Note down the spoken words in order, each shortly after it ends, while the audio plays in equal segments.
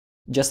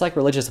Just like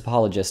religious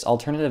apologists,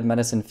 alternative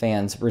medicine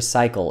fans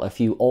recycle a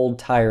few old,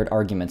 tired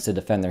arguments to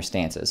defend their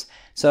stances.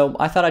 So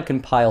I thought I'd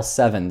compile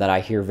 7 that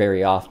I hear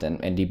very often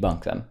and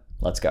debunk them.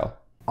 Let's go.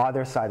 Are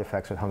there side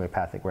effects with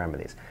homeopathic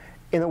remedies?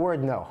 In a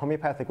word, no.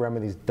 Homeopathic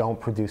remedies don't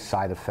produce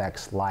side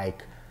effects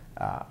like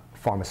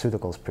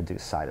pharmaceuticals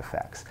produce side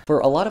effects. For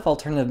a lot of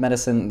alternative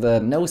medicine, the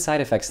no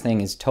side effects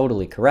thing is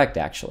totally correct,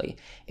 actually.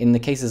 In the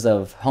cases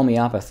of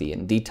homeopathy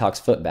and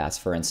detox foot baths,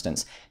 for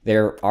instance,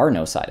 there are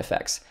no side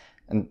effects.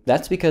 And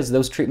that's because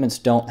those treatments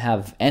don't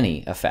have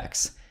any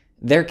effects.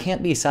 There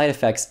can't be side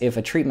effects if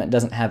a treatment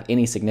doesn't have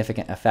any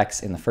significant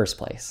effects in the first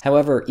place.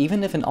 However,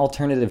 even if an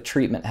alternative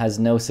treatment has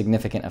no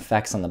significant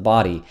effects on the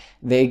body,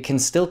 they can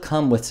still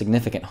come with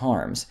significant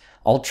harms.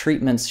 All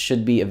treatments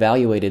should be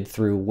evaluated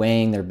through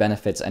weighing their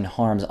benefits and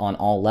harms on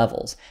all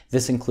levels.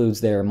 This includes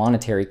their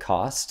monetary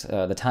cost,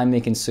 the time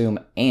they consume,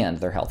 and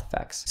their health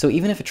effects. So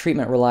even if a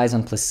treatment relies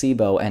on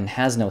placebo and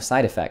has no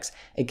side effects,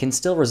 it can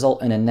still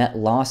result in a net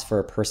loss for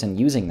a person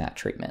using that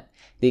treatment.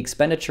 The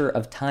expenditure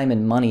of time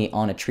and money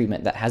on a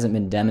treatment that hasn't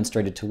been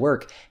demonstrated to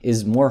work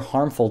is more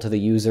harmful to the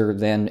user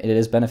than it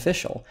is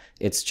beneficial.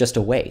 It's just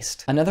a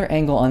waste. Another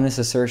angle on this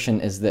assertion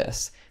is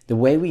this. The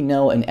way we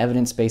know an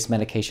evidence-based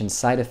medication's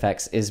side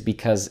effects is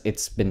because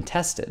it's been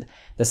tested.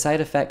 The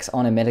side effects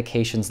on a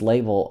medication's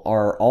label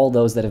are all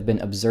those that have been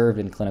observed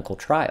in clinical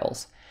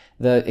trials.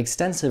 The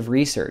extensive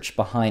research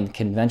behind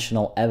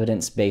conventional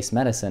evidence-based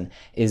medicine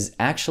is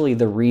actually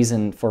the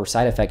reason for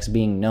side effects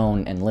being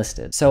known and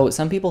listed. So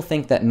some people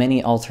think that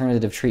many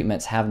alternative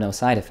treatments have no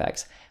side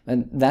effects,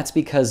 and that's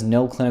because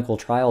no clinical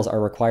trials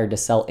are required to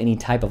sell any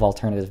type of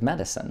alternative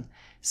medicine.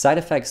 Side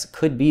effects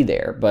could be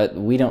there, but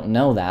we don't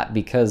know that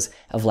because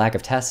of lack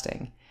of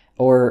testing.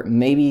 Or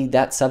maybe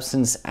that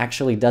substance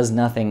actually does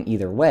nothing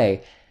either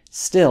way.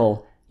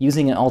 Still,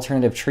 using an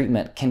alternative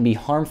treatment can be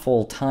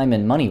harmful time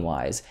and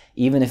money-wise,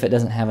 even if it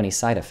doesn't have any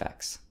side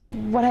effects.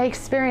 What I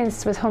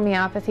experienced with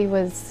homeopathy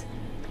was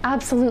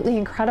absolutely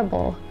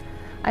incredible.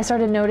 I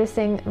started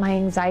noticing my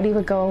anxiety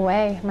would go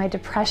away, my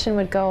depression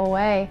would go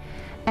away,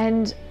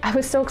 and I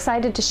was so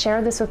excited to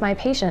share this with my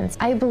patients.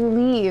 I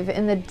believe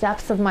in the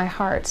depths of my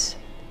heart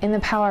in the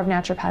power of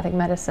naturopathic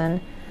medicine.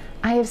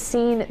 I have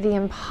seen the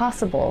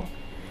impossible.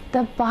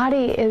 The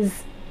body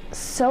is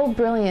so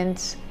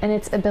brilliant in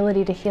its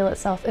ability to heal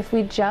itself if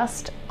we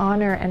just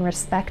honor and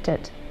respect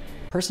it.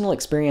 Personal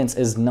experience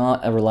is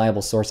not a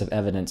reliable source of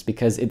evidence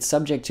because it's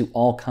subject to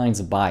all kinds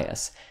of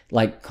bias,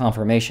 like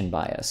confirmation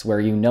bias,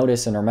 where you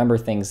notice and remember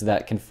things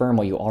that confirm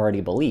what you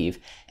already believe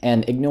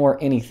and ignore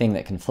anything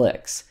that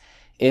conflicts.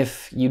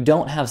 If you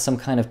don't have some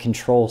kind of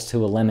controls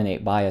to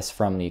eliminate bias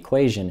from the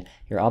equation,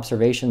 your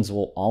observations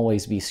will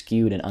always be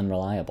skewed and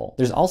unreliable.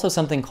 There's also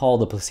something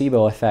called the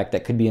placebo effect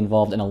that could be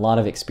involved in a lot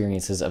of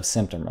experiences of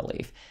symptom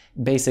relief.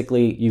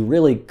 Basically, you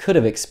really could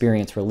have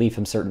experienced relief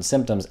from certain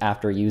symptoms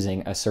after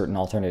using a certain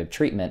alternative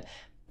treatment,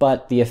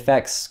 but the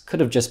effects could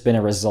have just been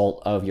a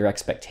result of your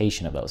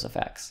expectation of those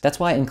effects. That's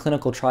why in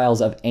clinical trials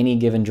of any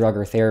given drug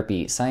or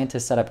therapy,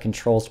 scientists set up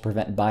controls to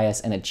prevent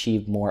bias and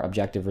achieve more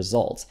objective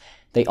results.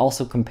 They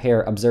also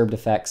compare observed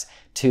effects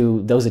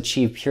to those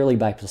achieved purely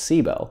by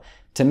placebo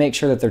to make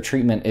sure that their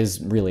treatment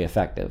is really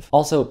effective.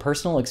 Also,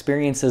 personal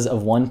experiences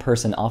of one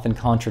person often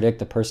contradict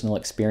the personal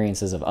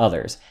experiences of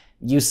others.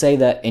 You say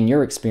that in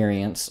your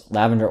experience,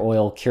 lavender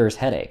oil cures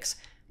headaches.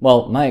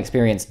 Well, my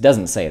experience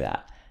doesn't say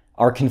that.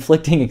 Our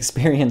conflicting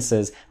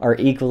experiences are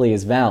equally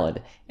as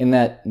valid, in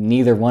that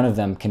neither one of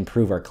them can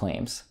prove our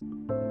claims.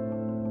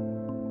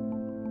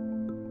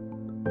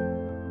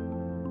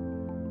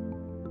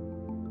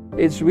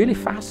 It's really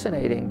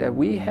fascinating that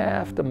we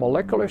have the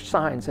molecular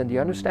science and the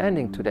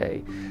understanding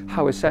today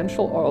how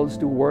essential oils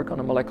do work on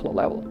a molecular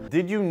level.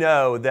 Did you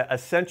know that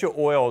essential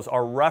oils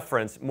are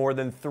referenced more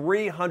than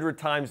 300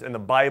 times in the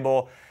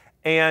Bible,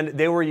 and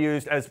they were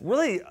used as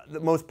really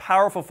the most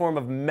powerful form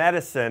of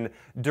medicine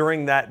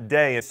during that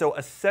day? And so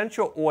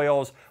essential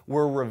oils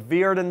were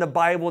revered in the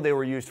Bible. They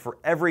were used for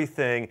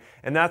everything,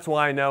 and that's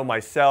why I know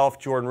myself,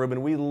 Jordan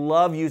Rubin, we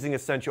love using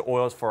essential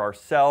oils for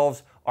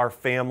ourselves, our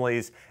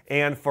families,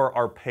 and for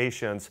our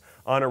patients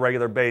on a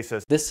regular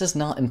basis. This does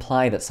not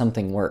imply that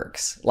something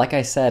works. Like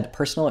I said,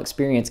 personal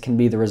experience can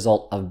be the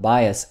result of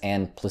bias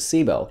and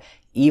placebo,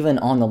 even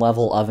on the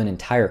level of an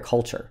entire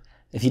culture.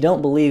 If you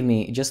don't believe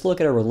me, just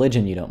look at a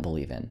religion you don't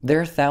believe in. There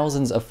are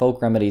thousands of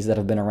folk remedies that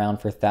have been around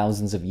for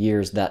thousands of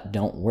years that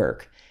don't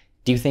work.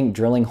 Do you think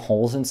drilling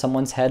holes in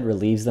someone's head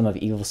relieves them of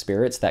evil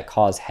spirits that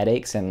cause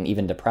headaches and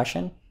even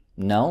depression?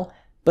 No.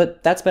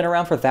 But that's been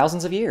around for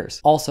thousands of years.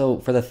 Also,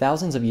 for the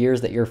thousands of years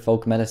that your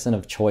folk medicine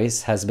of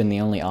choice has been the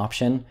only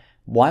option,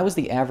 why was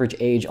the average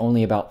age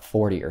only about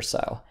 40 or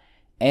so?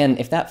 And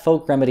if that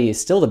folk remedy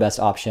is still the best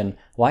option,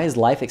 why is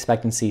life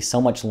expectancy so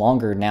much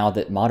longer now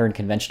that modern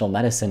conventional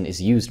medicine is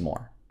used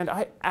more? And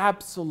I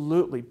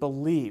absolutely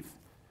believe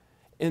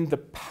in the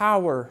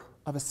power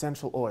of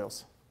essential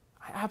oils.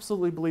 I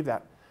absolutely believe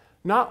that.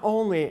 Not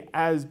only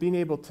as being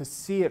able to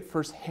see it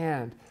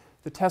firsthand,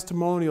 the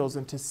testimonials,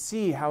 and to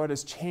see how it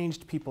has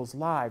changed people's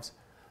lives,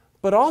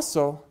 but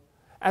also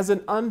as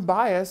an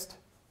unbiased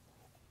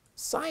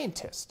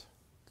scientist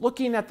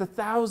looking at the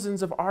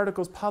thousands of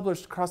articles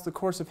published across the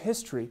course of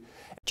history.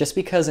 Just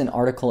because an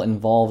article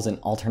involves an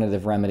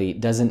alternative remedy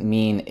doesn't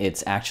mean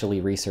it's actually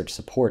research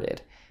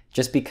supported.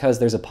 Just because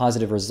there's a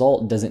positive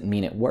result doesn't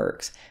mean it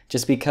works.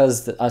 Just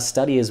because a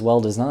study is well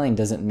designed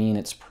doesn't mean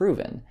it's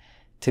proven.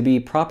 To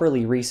be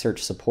properly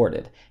research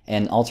supported,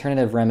 an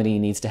alternative remedy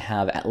needs to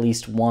have at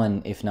least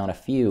one, if not a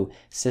few,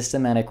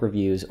 systematic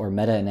reviews or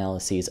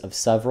meta-analyses of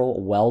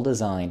several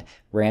well-designed,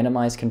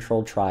 randomized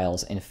controlled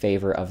trials in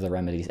favor of the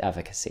remedy's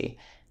efficacy.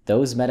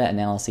 Those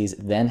meta-analyses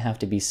then have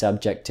to be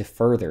subject to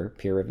further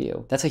peer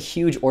review. That's a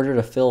huge order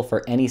to fill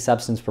for any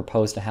substance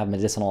proposed to have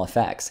medicinal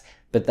effects,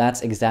 but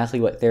that's exactly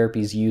what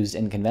therapies used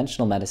in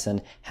conventional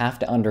medicine have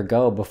to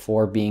undergo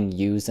before being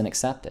used and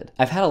accepted.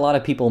 I've had a lot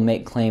of people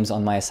make claims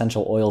on my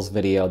essential oils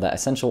video that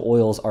essential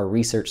oils are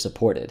research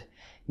supported.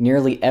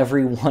 Nearly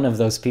every one of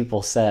those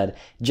people said,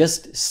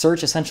 just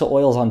search essential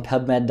oils on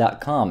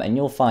PubMed.com and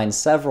you'll find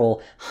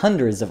several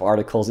hundreds of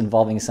articles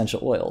involving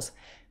essential oils.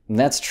 And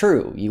that's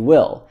true, you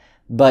will.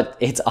 But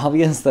it's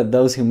obvious that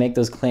those who make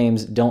those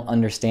claims don't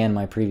understand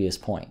my previous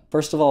point.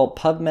 First of all,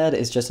 PubMed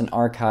is just an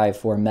archive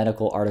for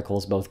medical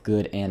articles both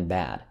good and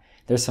bad.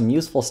 There's some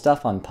useful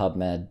stuff on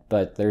PubMed,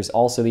 but there's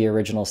also the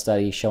original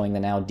study showing the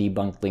now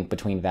debunked link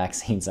between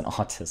vaccines and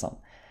autism.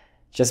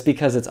 Just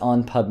because it's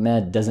on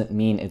PubMed doesn't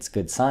mean it's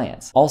good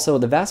science. Also,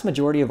 the vast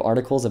majority of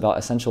articles about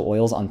essential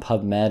oils on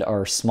PubMed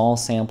are small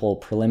sample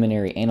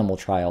preliminary animal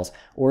trials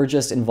or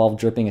just involve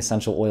dripping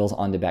essential oils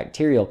onto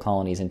bacterial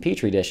colonies in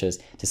petri dishes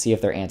to see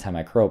if they're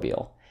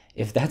antimicrobial.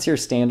 If that's your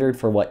standard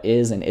for what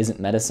is and isn't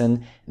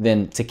medicine,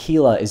 then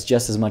tequila is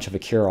just as much of a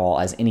cure-all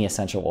as any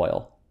essential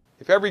oil.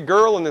 If every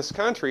girl in this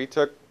country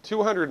took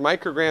 200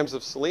 micrograms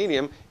of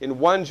selenium, in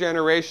one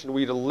generation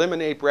we'd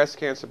eliminate breast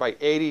cancer by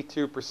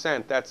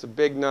 82%. That's a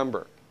big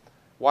number.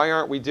 Why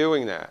aren't we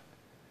doing that?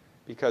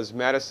 Because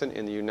medicine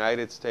in the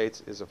United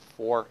States is a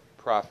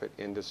for-profit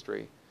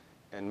industry,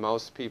 and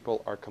most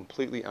people are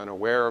completely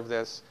unaware of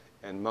this,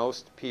 and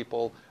most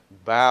people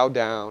bow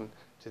down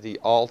to the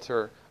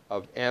altar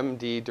of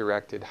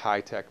MD-directed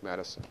high-tech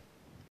medicine.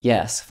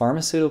 Yes,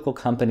 pharmaceutical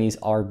companies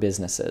are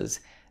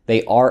businesses.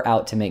 They are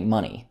out to make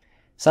money.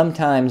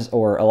 Sometimes,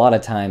 or a lot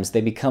of times, they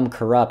become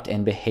corrupt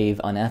and behave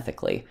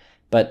unethically.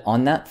 But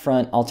on that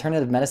front,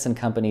 alternative medicine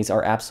companies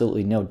are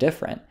absolutely no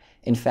different.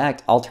 In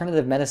fact,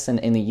 alternative medicine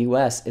in the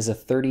US is a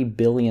 $30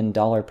 billion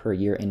per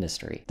year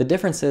industry. The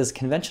difference is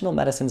conventional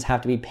medicines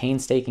have to be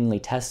painstakingly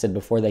tested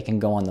before they can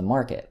go on the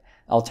market.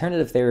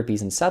 Alternative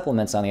therapies and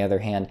supplements, on the other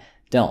hand,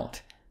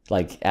 don't.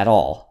 Like, at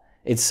all.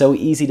 It's so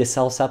easy to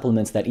sell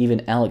supplements that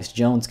even Alex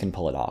Jones can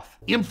pull it off.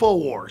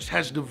 InfoWars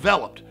has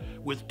developed,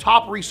 with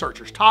top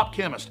researchers, top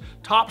chemists,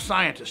 top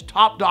scientists,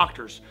 top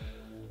doctors,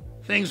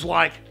 things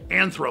like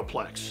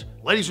Anthroplex.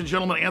 Ladies and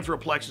gentlemen,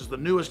 Anthroplex is the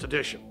newest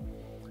addition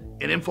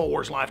at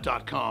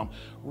InfoWarsLife.com.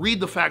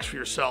 Read the facts for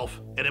yourself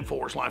at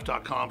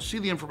InfoWarsLife.com, see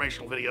the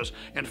informational videos,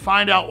 and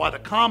find out why the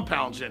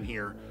compounds in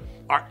here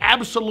are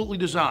absolutely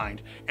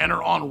designed and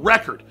are on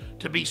record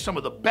to be some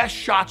of the best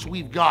shots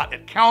we've got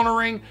at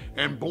countering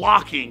and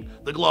blocking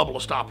the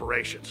globalist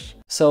operations.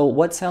 So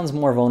what sounds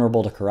more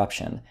vulnerable to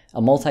corruption?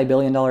 A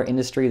multi-billion-dollar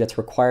industry that's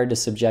required to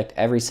subject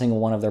every single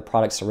one of their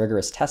products to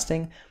rigorous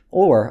testing,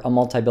 or a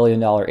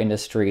multi-billion-dollar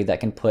industry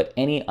that can put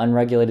any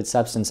unregulated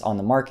substance on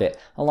the market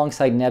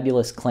alongside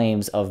nebulous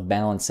claims of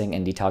balancing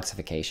and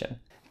detoxification?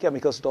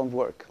 Chemicals don't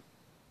work.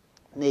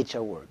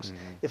 Nature works.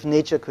 If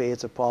nature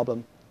creates a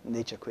problem,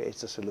 nature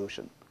creates a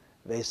solution.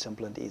 Very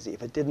simple and easy.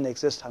 If it didn't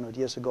exist 100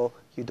 years ago,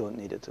 you don't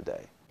need it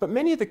today. But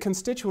many of the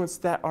constituents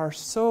that are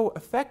so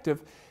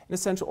effective in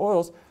essential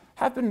oils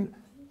have been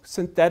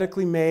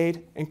synthetically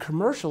made and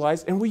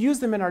commercialized, and we use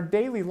them in our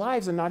daily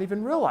lives and not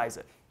even realize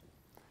it.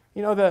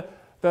 You know,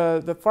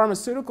 the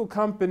pharmaceutical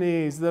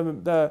companies,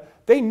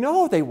 they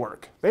know they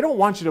work. They don't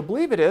want you to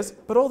believe it is,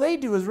 but all they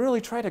do is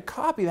really try to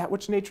copy that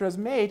which nature has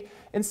made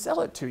and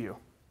sell it to you.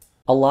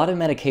 A lot of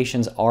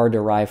medications are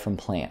derived from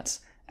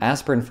plants.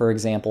 Aspirin, for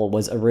example,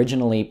 was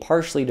originally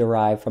partially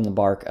derived from the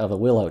bark of a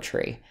willow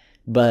tree.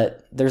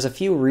 But there's a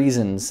few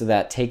reasons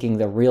that taking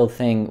the real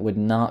thing would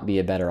not be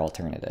a better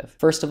alternative.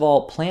 First of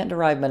all,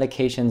 plant-derived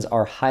medications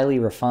are highly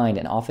refined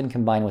and often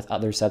combined with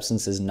other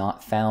substances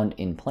not found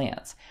in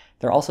plants.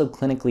 They're also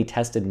clinically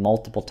tested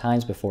multiple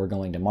times before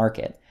going to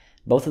market.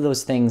 Both of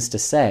those things to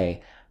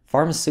say,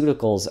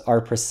 pharmaceuticals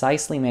are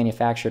precisely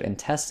manufactured and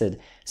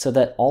tested so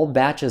that all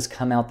batches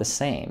come out the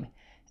same,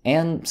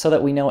 and so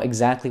that we know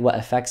exactly what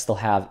effects they'll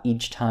have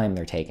each time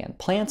they're taken.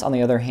 Plants, on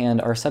the other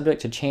hand, are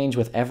subject to change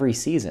with every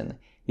season.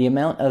 The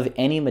amount of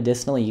any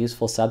medicinally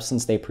useful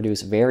substance they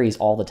produce varies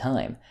all the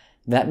time.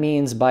 That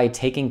means by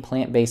taking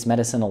plant-based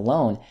medicine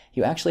alone,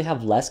 you actually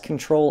have less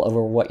control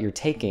over what you're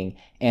taking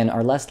and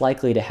are less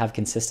likely to have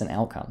consistent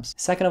outcomes.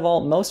 Second of all,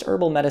 most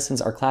herbal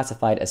medicines are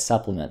classified as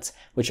supplements,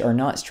 which are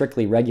not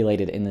strictly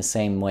regulated in the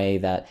same way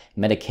that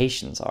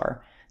medications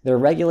are. They're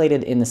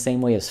regulated in the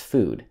same way as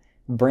food.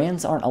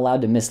 Brands aren't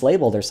allowed to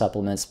mislabel their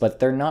supplements, but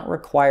they're not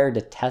required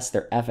to test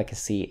their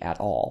efficacy at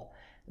all.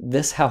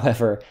 This,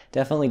 however,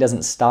 definitely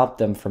doesn't stop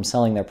them from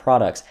selling their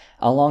products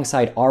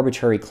alongside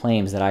arbitrary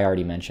claims that I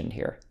already mentioned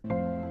here.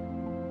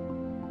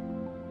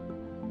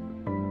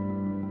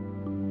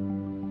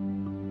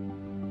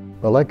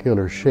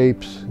 molecular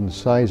shapes and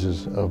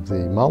sizes of the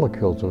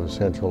molecules of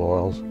essential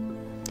oils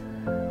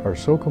are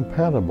so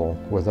compatible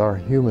with our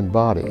human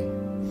body,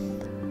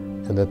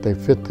 and that they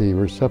fit the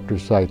receptor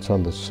sites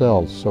on the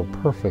cells so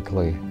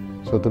perfectly.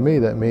 So to me,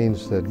 that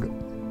means that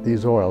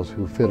these oils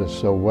who fit us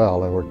so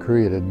well and were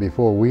created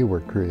before we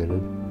were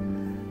created,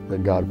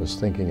 that God was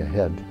thinking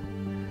ahead.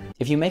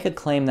 If you make a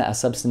claim that a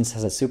substance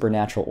has a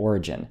supernatural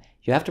origin,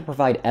 you have to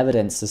provide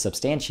evidence to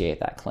substantiate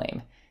that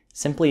claim.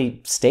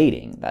 Simply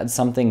stating that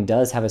something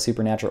does have a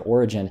supernatural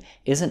origin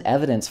isn't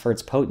evidence for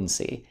its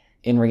potency.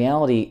 In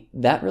reality,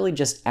 that really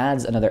just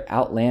adds another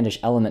outlandish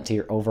element to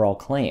your overall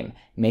claim,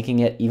 making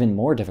it even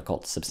more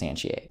difficult to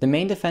substantiate. The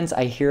main defense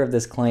I hear of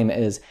this claim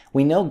is,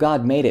 we know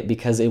God made it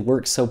because it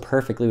works so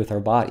perfectly with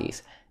our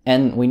bodies.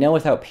 And we know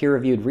without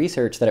peer-reviewed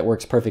research that it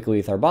works perfectly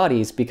with our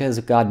bodies because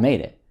God made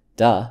it.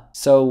 Duh.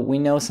 So we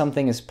know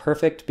something is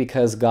perfect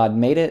because God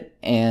made it,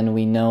 and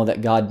we know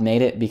that God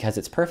made it because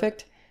it's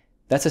perfect?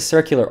 That's a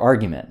circular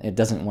argument. It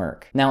doesn't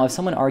work. Now, if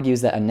someone argues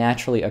that a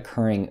naturally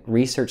occurring,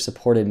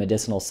 research-supported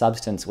medicinal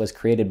substance was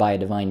created by a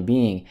divine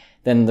being,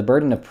 then the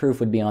burden of proof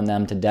would be on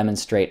them to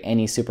demonstrate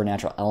any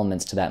supernatural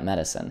elements to that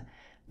medicine.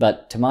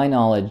 But to my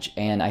knowledge,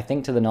 and I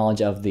think to the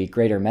knowledge of the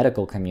greater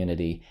medical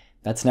community,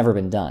 that's never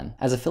been done.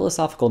 As a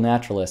philosophical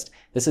naturalist,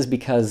 this is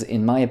because,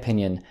 in my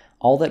opinion,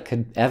 all that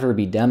could ever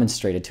be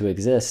demonstrated to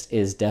exist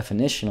is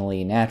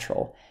definitionally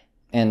natural.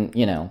 And,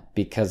 you know,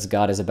 because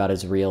God is about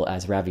as real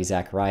as Ravi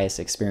Zacharias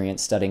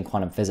experienced studying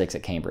quantum physics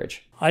at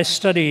Cambridge. I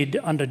studied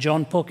under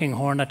John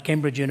Polkinghorne at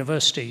Cambridge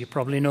University. You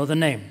probably know the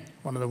name.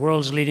 One of the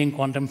world's leading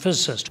quantum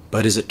physicists.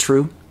 But is it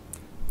true?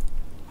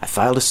 I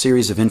filed a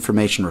series of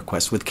information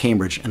requests with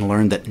Cambridge and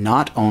learned that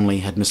not only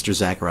had Mr.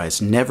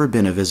 Zacharias never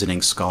been a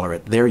visiting scholar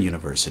at their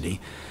university,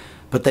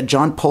 but that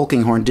John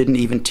Polkinghorne didn't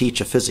even teach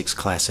a physics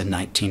class in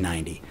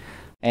 1990.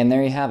 And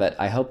there you have it.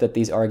 I hope that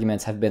these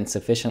arguments have been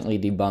sufficiently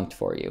debunked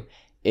for you.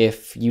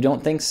 If you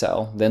don't think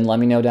so, then let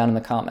me know down in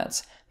the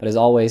comments. But as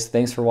always,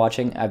 thanks for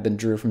watching. I've been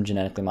Drew from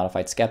Genetically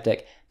Modified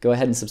Skeptic. Go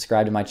ahead and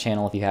subscribe to my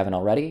channel if you haven't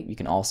already. You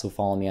can also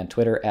follow me on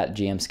Twitter at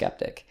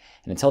GMSkeptic.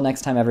 And until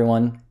next time,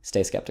 everyone,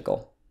 stay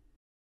skeptical.